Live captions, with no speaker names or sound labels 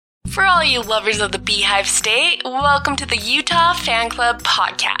For all you lovers of the Beehive State, welcome to the Utah Fan Club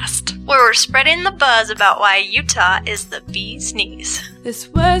podcast, where we're spreading the buzz about why Utah is the bee's knees. This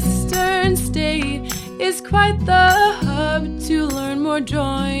western state is quite the hub. To learn more,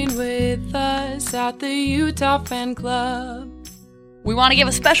 join with us at the Utah Fan Club. We want to give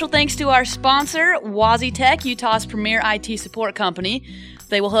a special thanks to our sponsor, WazzyTech, Utah's premier IT support company.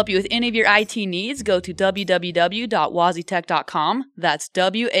 They will help you with any of your IT needs. Go to www.wazzytech.com. That's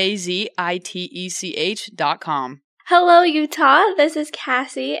WAZITECH.com. Hello, Utah. This is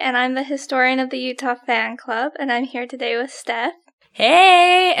Cassie, and I'm the historian of the Utah Fan Club, and I'm here today with Steph.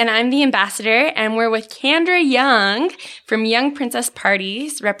 Hey, and I'm the ambassador, and we're with Kendra Young from Young Princess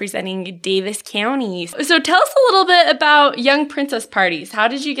Parties, representing Davis County. So tell us a little bit about Young Princess Parties. How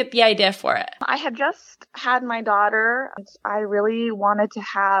did you get the idea for it? I had just had my daughter. I really wanted to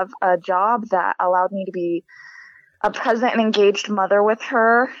have a job that allowed me to be a present and engaged mother with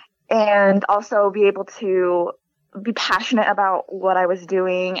her, and also be able to be passionate about what I was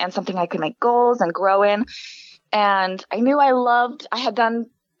doing and something I could make goals and grow in. And I knew I had done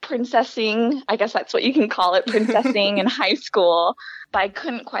princessing, I guess that's what you can call it, princessing in high school, but I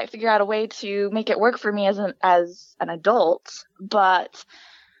couldn't quite figure out a way to make it work for me as an adult. But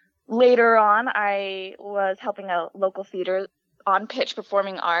later on, I was helping a local theater on Pitch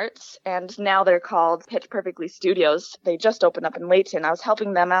Performing Arts, and now they're called Pitch Perfectly Studios. They just opened up in Layton. I was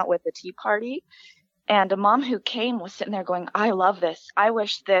helping them out with the tea party, and a mom who came was sitting there going, I love this. I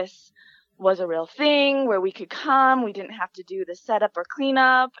wish this was a real thing where we could come. We didn't have to do the setup or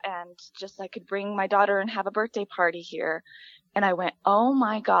cleanup, and just I could bring my daughter and have a birthday party here. And I went, oh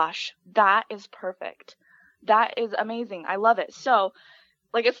my gosh, that is perfect. That is amazing. I love it. So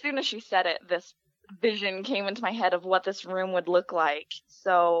as soon as she said it, this vision came into my head of what this room would look like.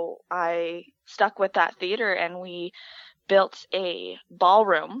 So I stuck with that theater, and we built a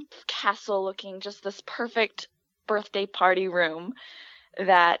ballroom, castle looking, just this perfect birthday party room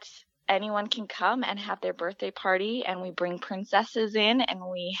that anyone can come and have their birthday party, and we bring princesses in, and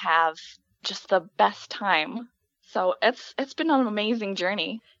we have just the best time. So it's been an amazing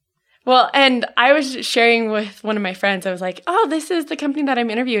journey. Well, and I was sharing with one of my friends, I was like, oh, this is the company that I'm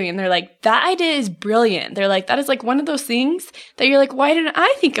interviewing. And they're like, that idea is brilliant. They're like, that is one of those things that you're like, why didn't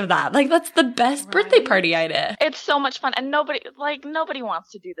I think of that? That's the best birthday party idea. It's so much fun. And nobody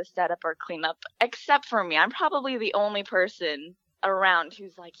wants to do the setup or cleanup except for me. I'm probably the only person around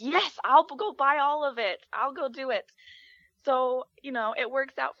who's like, yes, I'll go buy all of it. I'll go do it. So, it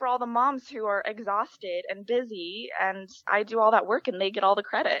works out for all the moms who are exhausted and busy, and I do all that work and they get all the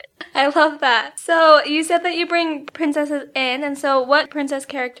credit. I love that. So you said that you bring princesses in, and so what princess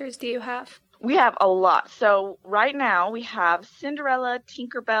characters do you have? We have a lot. So right now we have Cinderella,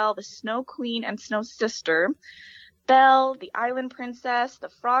 Tinkerbell, the Snow Queen, and Snow Sister, Belle, the Island Princess, the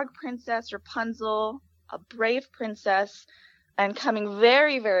Frog Princess, Rapunzel, a Brave Princess, and coming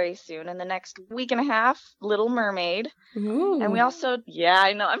very, very soon, in the next week and a half, Little Mermaid. Ooh. And we also,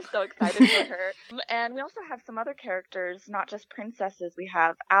 I know, I'm so excited for her. And we also have some other characters, not just princesses. We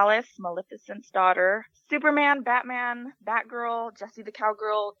have Alice, Maleficent's daughter, Superman, Batman, Batgirl, Jessie the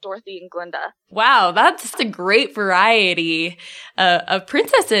Cowgirl, Dorothy, and Glinda. Wow, that's a great variety of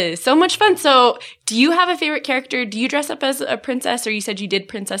princesses. So much fun. So do you have a favorite character? Do you dress up as a princess? Or you said you did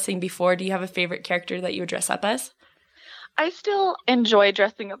princessing before. Do you have a favorite character that you would dress up as? I still enjoy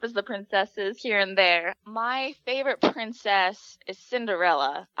dressing up as the princesses here and there. My favorite princess is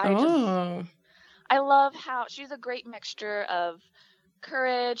Cinderella. I love how she's a great mixture of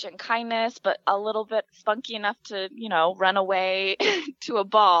courage and kindness, but a little bit spunky enough to, run away to a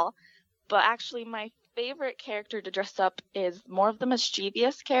ball. But actually, my favorite character to dress up is more of the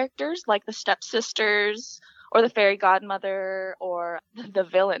mischievous characters, like the stepsisters or the fairy godmother or the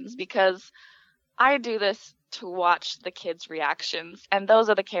villains, because I do this to watch the kids' reactions, and those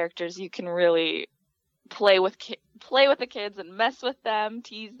are the characters you can really play with the kids and mess with them,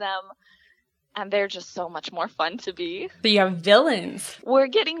 tease them, and they're just so much more fun to be. So you have villains. We're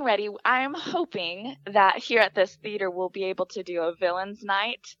getting ready. I'm hoping that here at this theater we'll be able to do a villains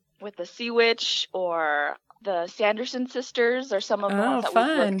night with the Sea Witch or the Sanderson sisters or some of the ones that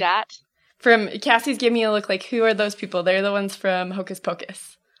we've looked at. From Cassie's giving me a look like, who are those people? They're the ones from Hocus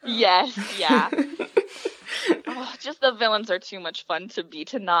Pocus. Yes, yeah. Just the villains are too much fun to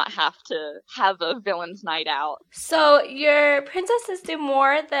not have to have a villains night out. So your princesses do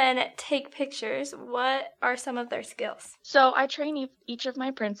more than take pictures. What are some of their skills? So I train each of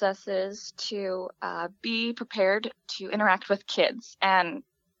my princesses to be prepared to interact with kids, and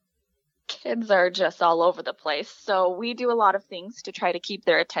kids are just all over the place. So we do a lot of things to try to keep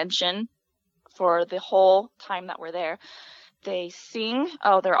their attention for the whole time that we're there. They sing.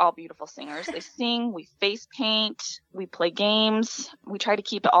 Oh, they're all beautiful singers. They sing, we face paint, we play games. We try to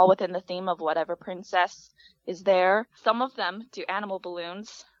keep it all within the theme of whatever princess is there. Some of them do animal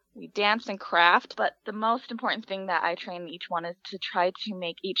balloons. We dance and craft, but the most important thing that I train each one is to try to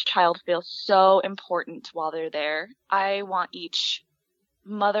make each child feel so important while they're there. I want each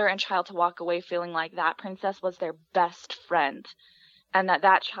mother and child to walk away feeling like that princess was their best friend and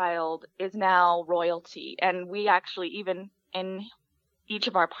that child is now royalty. And we actually, even in each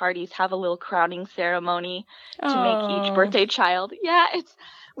of our parties, have a little crowning ceremony to make each birthday child. Yeah,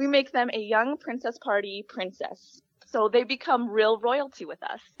 we make them a young princess party princess. So they become real royalty with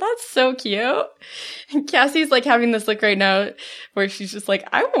us. That's so cute. Cassie's like having this look right now where she's just like,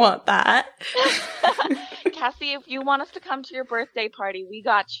 I want that. Cassie, if you want us to come to your birthday party, we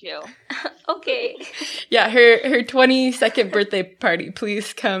got you. Okay. Yeah, her 22nd birthday party,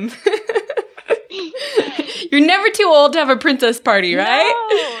 please come. You're never too old to have a princess party,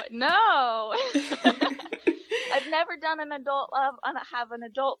 right? No. I've never done have an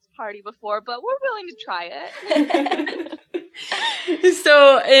adults party before, but we're willing to try it.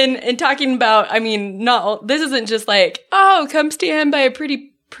 So in talking about, I mean, this isn't just like, oh, come stand by a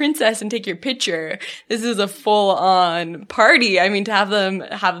pretty princess and take your picture. This is a full-on party. I mean, to have them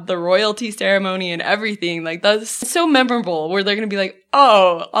have the royalty ceremony and everything, like, that's so memorable, where they're going to be like,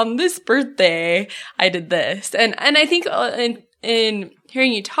 oh, on this birthday, I did this. And I think in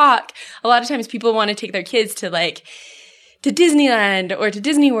hearing you talk, a lot of times people want to take their kids to Disneyland or to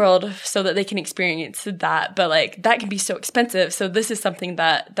Disney World so that they can experience that. But like that can be so expensive. So this is something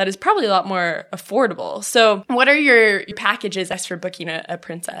that is probably a lot more affordable. So what are your packages as for booking a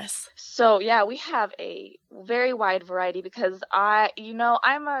princess? So yeah, we have a very wide variety because I'm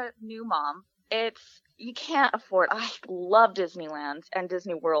a new mom. You can't afford, I love Disneyland and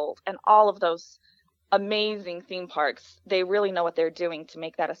Disney World and all of those amazing theme parks. They really know what they're doing to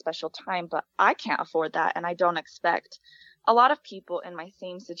make that a special time, but I can't afford that, and I don't expect a lot of people in my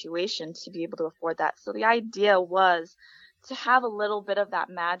same situation to be able to afford that. So the idea was to have a little bit of that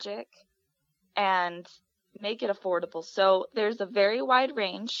magic and make it affordable. So there's a very wide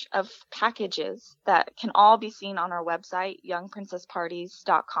range of packages that can all be seen on our website,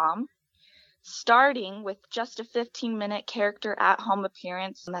 youngprincessparties.com. Starting with just a 15-minute character at-home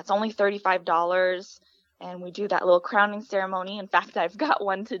appearance, and that's only $35. And we do that little crowning ceremony. In fact, I've got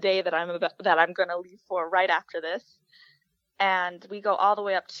one today that I'm going to leave for right after this. And we go all the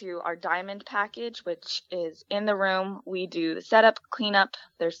way up to our diamond package, which is in the room. We do the setup, cleanup.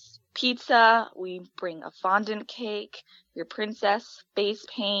 There's pizza. We bring a fondant cake, your princess, face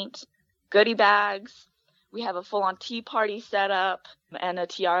paint, goodie bags. We have a full-on tea party set up and a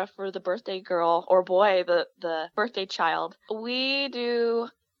tiara for the birthday girl or boy, the birthday child. We do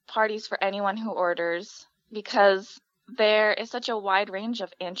parties for anyone who orders because there is such a wide range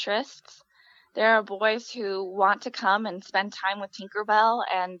of interests. There are boys who want to come and spend time with Tinkerbell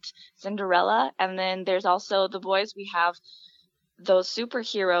and Cinderella. And then there's also the boys, we have those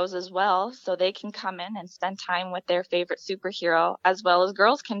superheroes as well. So they can come in and spend time with their favorite superhero, as well as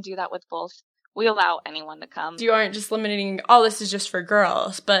girls can do that with both. We allow anyone to come. You aren't just limiting, oh, this is just for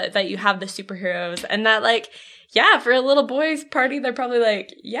girls, but that you have the superheroes and that, like, yeah, for a little boy's party, they're probably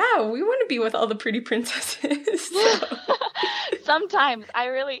like, yeah, we want to be with all the pretty princesses. So. Sometimes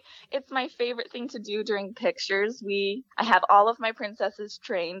it's my favorite thing to do during pictures. I have all of my princesses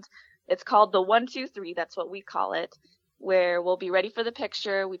trained. It's called the 1, 2, 3. That's what we call it, where we'll be ready for the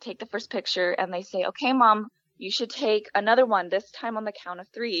picture. We take the first picture and they say, okay, Mom, you should take another one, this time on the count of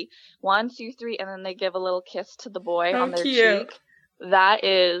 3. 1, 2, 3, and then they give a little kiss to the boy on their cheek. That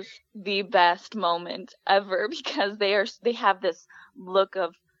is the best moment ever because they have this look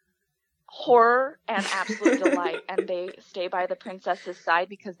of horror and absolute delight, and they stay by the princess's side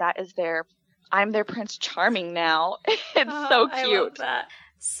because that is I'm their Prince Charming now. It's so cute. I love that.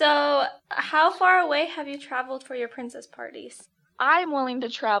 So, how far away have you traveled for your princess parties? I'm willing to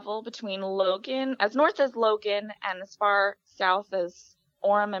travel between Logan, as north as Logan, and as far south as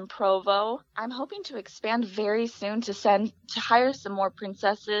Orem and Provo. I'm hoping to expand very soon to hire some more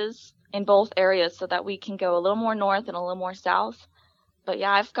princesses in both areas so that we can go a little more north and a little more south. But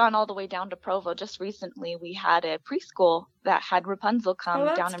yeah, I've gone all the way down to Provo. Just recently, we had a preschool that had Rapunzel come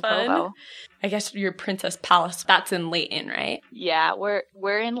down in Provo. I guess your Princess Palace, that's in Layton, right? Yeah,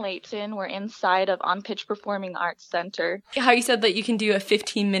 we're in Layton. We're inside of On Pitch Performing Arts Center. How you said that you can do a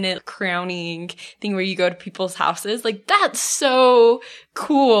 15-minute crowning thing where you go to people's houses. Like, that's so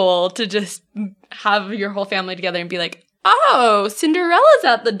cool to just have your whole family together and be like, oh, Cinderella's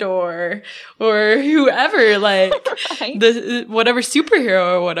at the door, or whoever, like Right. the whatever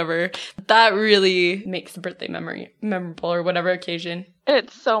superhero or whatever. That really makes the birthday memory memorable, or whatever occasion.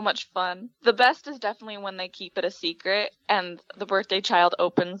 It's so much fun. The best is definitely when they keep it a secret and the birthday child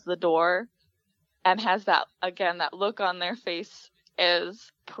opens the door and has that look on their face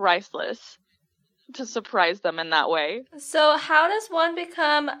is priceless to surprise them in that way. So how does one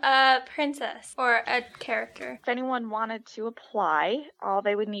become a princess or a character? If anyone wanted to apply, all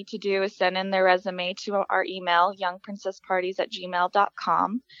they would need to do is send in their resume to our email,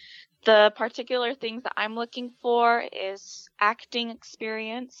 youngprincessparties@gmail.com. The particular things that I'm looking for is acting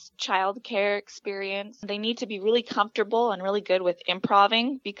experience, childcare experience. They need to be really comfortable and really good with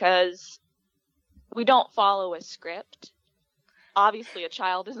improving because we don't follow a script. Obviously, a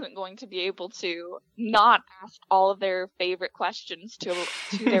child isn't going to be able to not ask all of their favorite questions to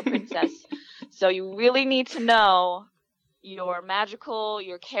their princess. So you really need to know your magical,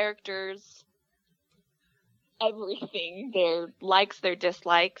 your characters, everything, their likes, their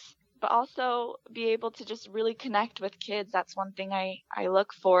dislikes, but also be able to just really connect with kids. That's one thing I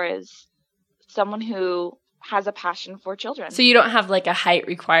look for is someone who has a passion for children. So you don't have like a height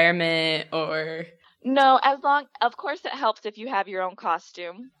requirement or... No, of course it helps if you have your own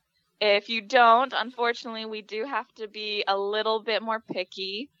costume. If you don't, unfortunately, we do have to be a little bit more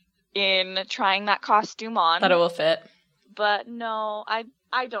picky in trying that costume on. That it will fit. But no, I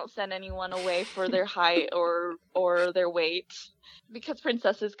don't send anyone away for their height or their weight because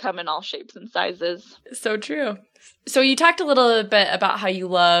princesses come in all shapes and sizes. So true. So you talked a little bit about how you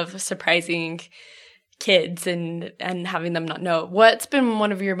love surprising kids and having them not know. What's been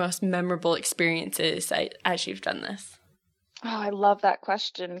one of your most memorable experiences as you've done this? Oh, I love that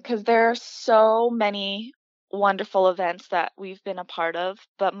question because there are so many wonderful events that we've been a part of,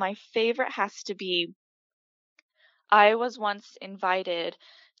 but my favorite has to be I was once invited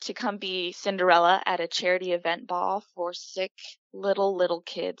to come be Cinderella at a charity event ball for sick little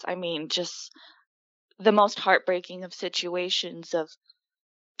kids. I mean, just the most heartbreaking of situations of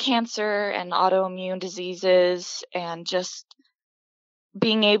cancer and autoimmune diseases, and just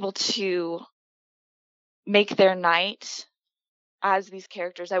being able to make their night as these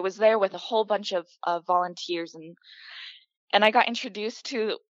characters. I was there with a whole bunch of volunteers, and I got introduced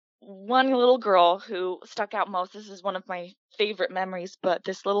to one little girl who stuck out most. This is one of my favorite memories, but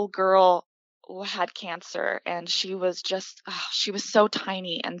this little girl had cancer, and she was she was so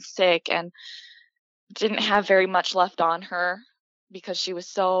tiny and sick and didn't have very much left on her because she was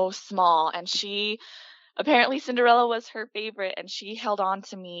so small, and apparently Cinderella was her favorite, and she held on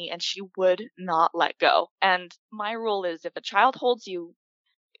to me and she would not let go. And my rule is if a child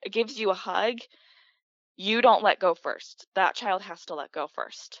gives you a hug, you don't let go first. That child has to let go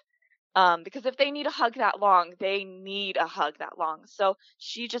first. Because if they need a hug that long, they need a hug that long. So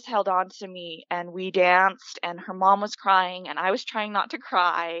she just held on to me and we danced, and her mom was crying and I was trying not to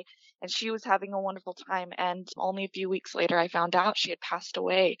cry, and she was having a wonderful time. And only a few weeks later, I found out she had passed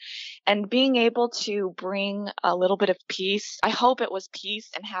away. And being able to bring a little bit of peace, I hope it was peace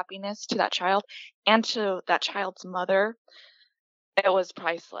and happiness to that child and to that child's mother, it was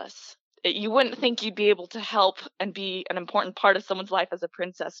priceless. You wouldn't think you'd be able to help and be an important part of someone's life as a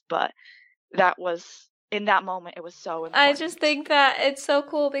princess, but in that moment, it was so important. I just think that it's so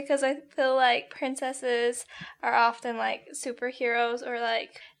cool because I feel like princesses are often like superheroes, or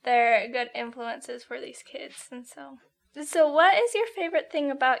like they're good influences for these kids. And so what is your favorite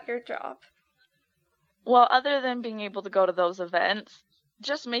thing about your job? Well, other than being able to go to those events,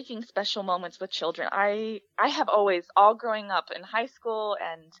 just making special moments with children. I have always, all growing up in high school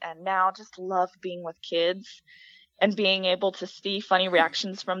and now, just loved being with kids and being able to see funny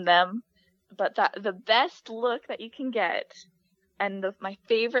reactions from them. But the best look that you can get, and my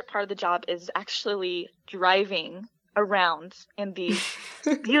favorite part of the job, is actually driving around in these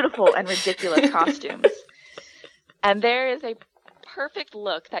beautiful and ridiculous costumes. And there is a perfect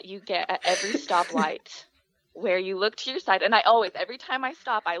look that you get at every stoplight, where you look to your side, and every time I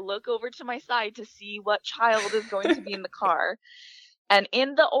stop, I look over to my side to see what child is going to be in the car. And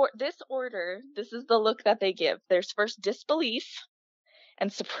in this order, this is the look that they give. There's first disbelief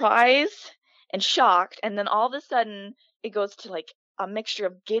and surprise and shocked, and then all of a sudden it goes to like a mixture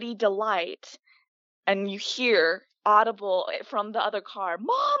of giddy delight, and you hear audible from the other car,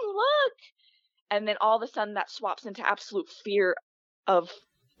 "Mom, look!" And then all of a sudden that swaps into absolute fear of,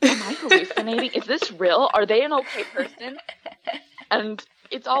 am I hallucinating? Is this real? Are they an okay person? And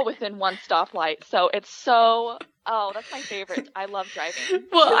it's all within one stoplight. So it's that's my favorite. I love driving.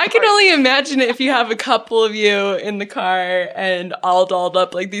 Well, I can only imagine it if you have a couple of you in the car and all dolled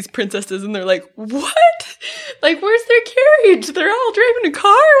up like these princesses, and they're like, what? Like, where's their carriage? They're all driving a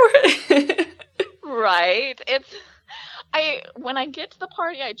car. Right. When I get to the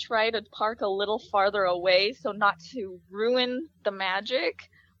party, I try to park a little farther away so not to ruin the magic.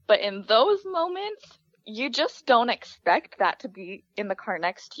 But in those moments, you just don't expect that to be in the car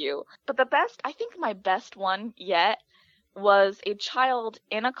next to you. But I think my best one yet was a child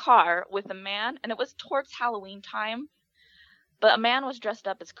in a car with a man, and it was towards Halloween time. But a man was dressed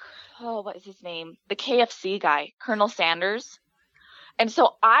up as, what is his name? The KFC guy, Colonel Sanders. And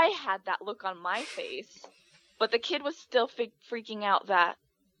so I had that look on my face, but the kid was still freaking out that,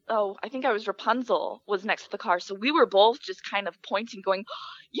 I think I was Rapunzel, was next to the car. So we were both just kind of pointing, going,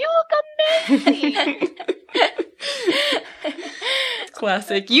 "You look amazing!"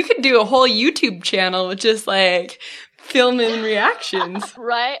 Classic. You could do a whole YouTube channel with just, like, filming reactions.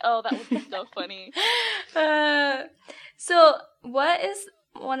 Right? Oh, that would be so funny. So, what is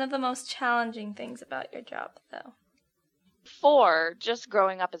one of the most challenging things about your job, though? For just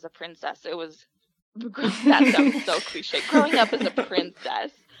growing up as a princess, it was, that sounds so cliche, growing up as a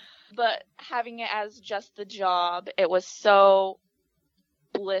princess, but having it as just the job, it was so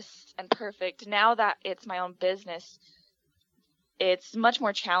bliss and perfect. Now that it's my own business, it's much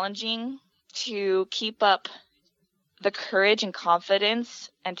more challenging to keep up the courage and confidence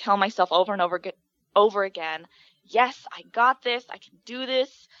and tell myself over and over again, yes, I got this, I can do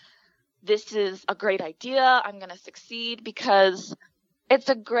this. This is a great idea. I'm going to succeed, because it's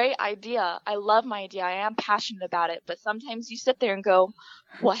a great idea. I love my idea. I am passionate about it. But sometimes you sit there and go,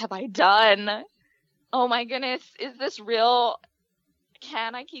 what have I done? Oh my goodness. Is this real?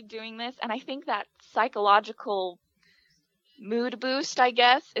 Can I keep doing this? And I think that psychological mood boost, I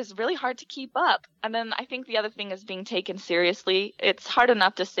guess, is really hard to keep up. And then I think the other thing is being taken seriously. It's hard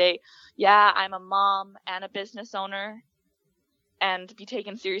enough to say, yeah, I'm a mom and a business owner, and be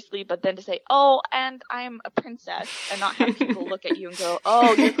taken seriously, but then to say, oh, and I'm a princess, and not have people look at you and go,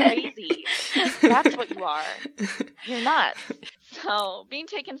 oh, you're crazy. That's what you are. You're nuts. So being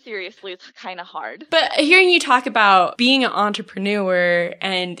taken seriously is kind of hard. But hearing you talk about being an entrepreneur,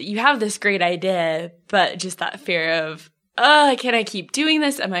 and you have this great idea, but just that fear of, can I keep doing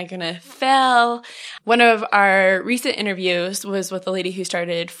this? Am I going to fail? One of our recent interviews was with a lady who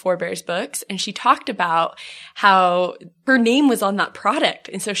started Four Bears Books, and she talked about how her name was on that product.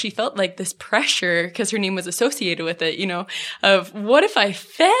 And so she felt like this pressure, because her name was associated with it, of what if I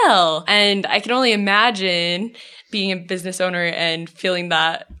fail? And I can only imagine being a business owner and feeling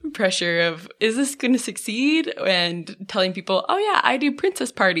that pressure of, is this going to succeed? And telling people, oh yeah, I do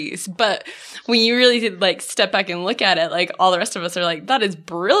princess parties. But when you really like step back and look at it, like all the rest of us are like, that is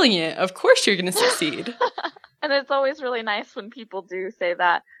brilliant. Of course you're going to succeed. And it's always really nice when people do say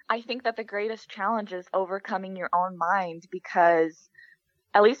that. I think that the greatest challenge is overcoming your own mind, because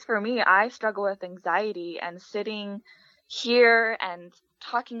at least for me, I struggle with anxiety, and sitting here and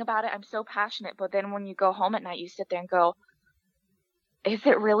talking about it, I'm so passionate, but then when you go home at night, you sit there and go, is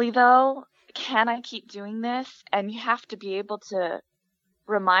it really though? Can I keep doing this? And you have to be able to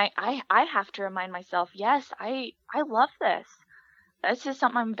I have to remind myself, yes, I love this. This is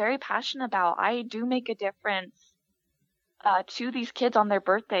something I'm very passionate about. I do make a difference to these kids on their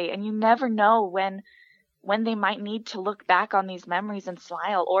birthday, and you never know when they might need to look back on these memories and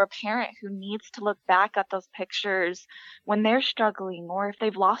smile, or a parent who needs to look back at those pictures when they're struggling, or if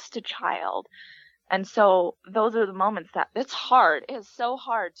they've lost a child. And so those are the moments that it's hard. It is so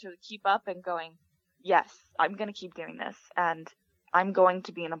hard to keep up and going, yes, I'm going to keep doing this, and I'm going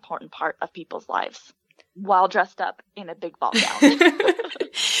to be an important part of people's lives while dressed up in a big ball gown.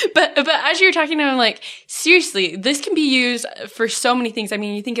 But as you're talking to him, like, seriously, this can be used for so many things. I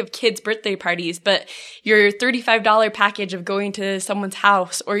mean, you think of kids' birthday parties, but your $35 package of going to someone's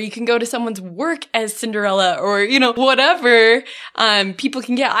house, or you can go to someone's work as Cinderella, or, whatever people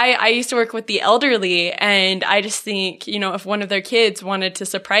can get. I used to work with the elderly, and I just think, if one of their kids wanted to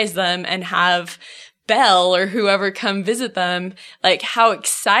surprise them and have Belle or whoever come visit them, like how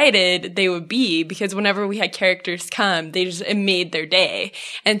excited they would be, because whenever we had characters come, it made their day.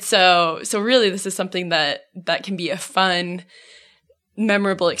 And so really this is something that can be a fun,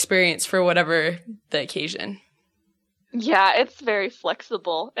 memorable experience for whatever the occasion. Yeah, it's very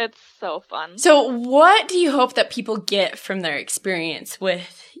flexible. It's so fun. So what do you hope that people get from their experience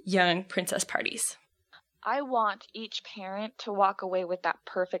with Young Princess Parties? I want each parent to walk away with that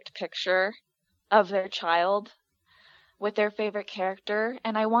perfect picture of their child with their favorite character,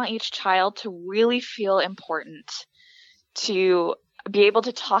 and I want each child to really feel important, to be able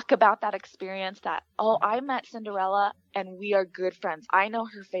to talk about that experience that, oh, I met Cinderella and we are good friends. I know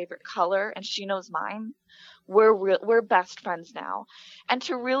her favorite color and she knows mine. We're best friends now. And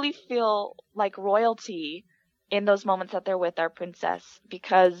to really feel like royalty in those moments that they're with our princess,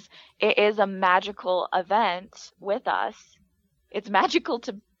 because it is a magical event with us. It's magical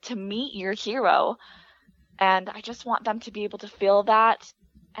to meet your hero. And I just want them to be able to feel that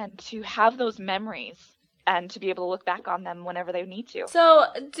and to have those memories and to be able to look back on them whenever they need to. So,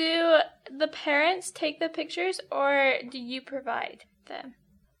 do the parents take the pictures or do you provide them?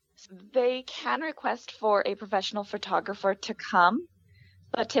 They can request for a professional photographer to come,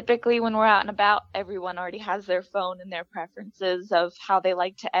 but typically when we're out and about, everyone already has their phone and their preferences of how they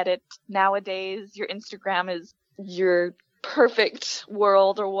like to edit. Nowadays, your Instagram is your perfect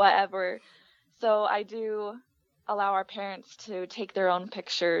world or whatever. So I do allow our parents to take their own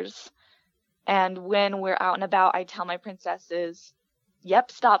pictures. And when we're out and about, I tell my princesses, yep,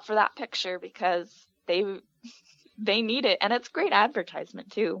 stop for that picture, because they need it. And it's great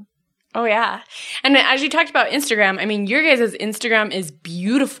advertisement too. Oh, yeah. And as you talked about Instagram, I mean, your guys' Instagram is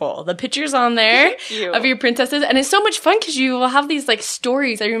beautiful. The pictures on there of your princesses. And it's so much fun because you will have these, like,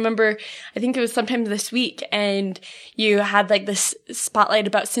 stories. I remember, I think it was sometime this week, and you had, like, this spotlight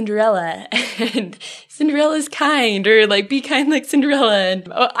about Cinderella. And Cinderella's kind, or, like, be kind like Cinderella.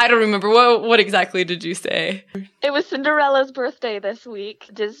 And I don't remember. What exactly did you say? It was Cinderella's birthday this week.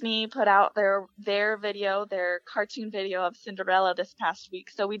 Disney put out their video, their cartoon video of Cinderella this past week.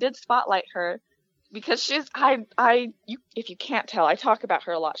 So we did spotlight her because she's if you can't tell, I talk about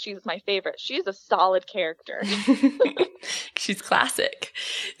her a lot. She's my favorite. She's a solid character. She's classic.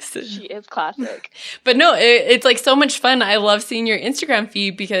 She is classic. But no, it's like so much fun. I love seeing your Instagram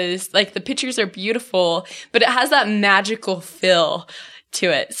feed because like the pictures are beautiful, but it has that magical feel to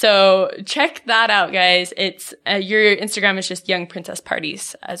it. So check that out, guys. It's your Instagram is just Young Princess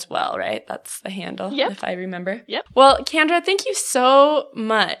Parties as well, right? That's the handle, if I remember. Yep. Well, Kendra, thank you so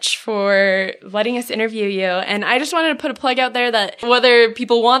much for letting us interview you. And I just wanted to put a plug out there that whether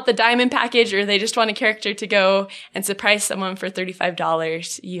people want the diamond package or they just want a character to go and surprise someone for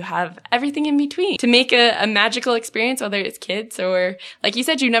 $35, you have everything in between to make a magical experience, whether it's kids or, like you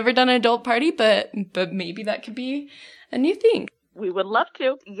said, you've never done an adult party, but maybe that could be a new thing. We would love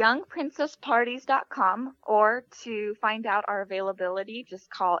to. youngprincessparties.com, or to find out our availability, just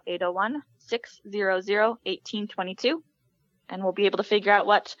call 801-600-1822, and we'll be able to figure out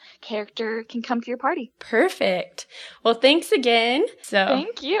what character can come to your party. Perfect. Well, thanks again.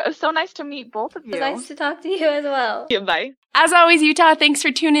 Thank you. It was so nice to meet both of you. It was nice to talk to you as well. Yeah, bye. As always, Utah, thanks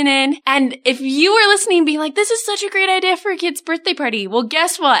for tuning in. And if you are listening being like, this is such a great idea for a kid's birthday party, well,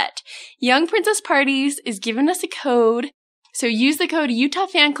 guess what? Young Princess Parties is giving us a code. So use the code Utah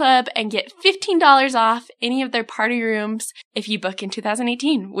Fan Club and get $15 off any of their party rooms if you book in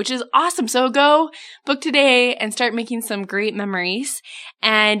 2018, which is awesome. So go book today and start making some great memories.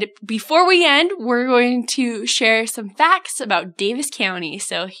 And before we end, we're going to share some facts about Davis County.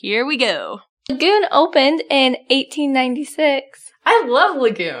 So here we go. Lagoon opened in 1896. I love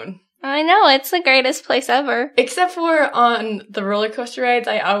Lagoon. I know, it's the greatest place ever. Except for on the roller coaster rides,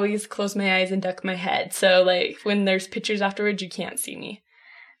 I always close my eyes and duck my head. So, like, when there's pictures afterwards, you can't see me.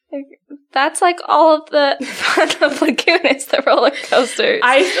 That's like all of the fun of Lagoon is the roller coasters.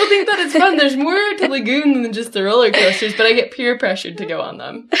 I still think that it's fun. There's more to Lagoon than just the roller coasters, but I get peer pressured to go on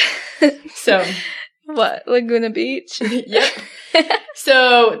them. So... What? Laguna Beach? Yep.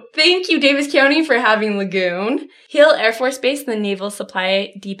 So, thank you, Davis County, for having Lagoon. Hill Air Force Base and the Naval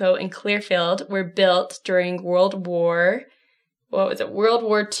Supply Depot in Clearfield were built during World War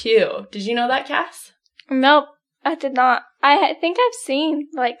II. Did you know that, Cass? Nope, I did not. I think I've seen,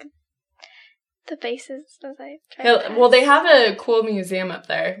 like, the bases as I tried. Well, they have a cool museum up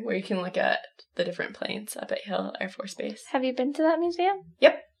there where you can look at the different planes up at Hill Air Force Base. Have you been to that museum?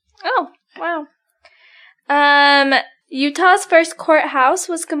 Yep. Oh, wow. Utah's first courthouse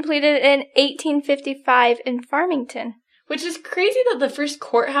was completed in 1855 in Farmington. Which is crazy that the first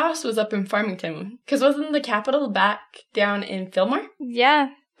courthouse was up in Farmington. Because wasn't the capital back down in Fillmore?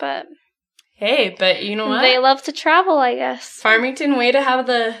 Yeah, but... Hey, but you know what? They love to travel, I guess. Farmington, way to have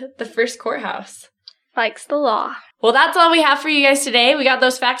the first courthouse. Likes the law. Well, that's all we have for you guys today. We got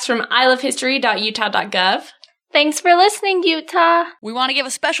those facts from ilovehistory.utah.gov. Thanks for listening, Utah. We want to give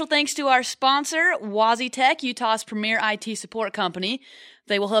a special thanks to our sponsor, WazzyTech, Utah's premier IT support company.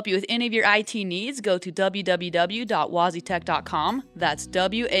 They will help you with any of your IT needs. Go to www.wazzytech.com. That's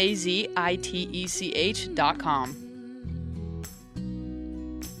WAZITECH.com.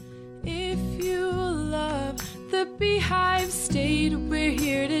 If you love the Beehive State, we're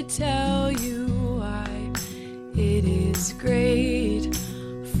here to tell you why it is great.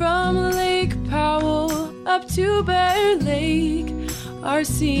 From Lake Powell up to Bear Lake, our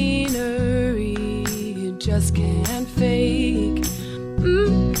scenery you just can't fake.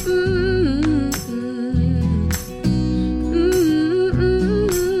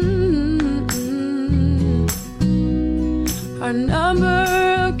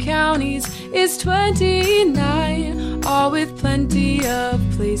 is 29, all with plenty of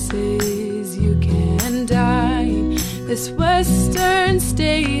places you can dine. This western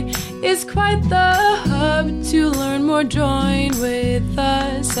state is quite the hub. To learn more, join with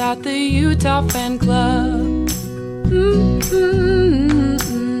us at the Utah Fan Club.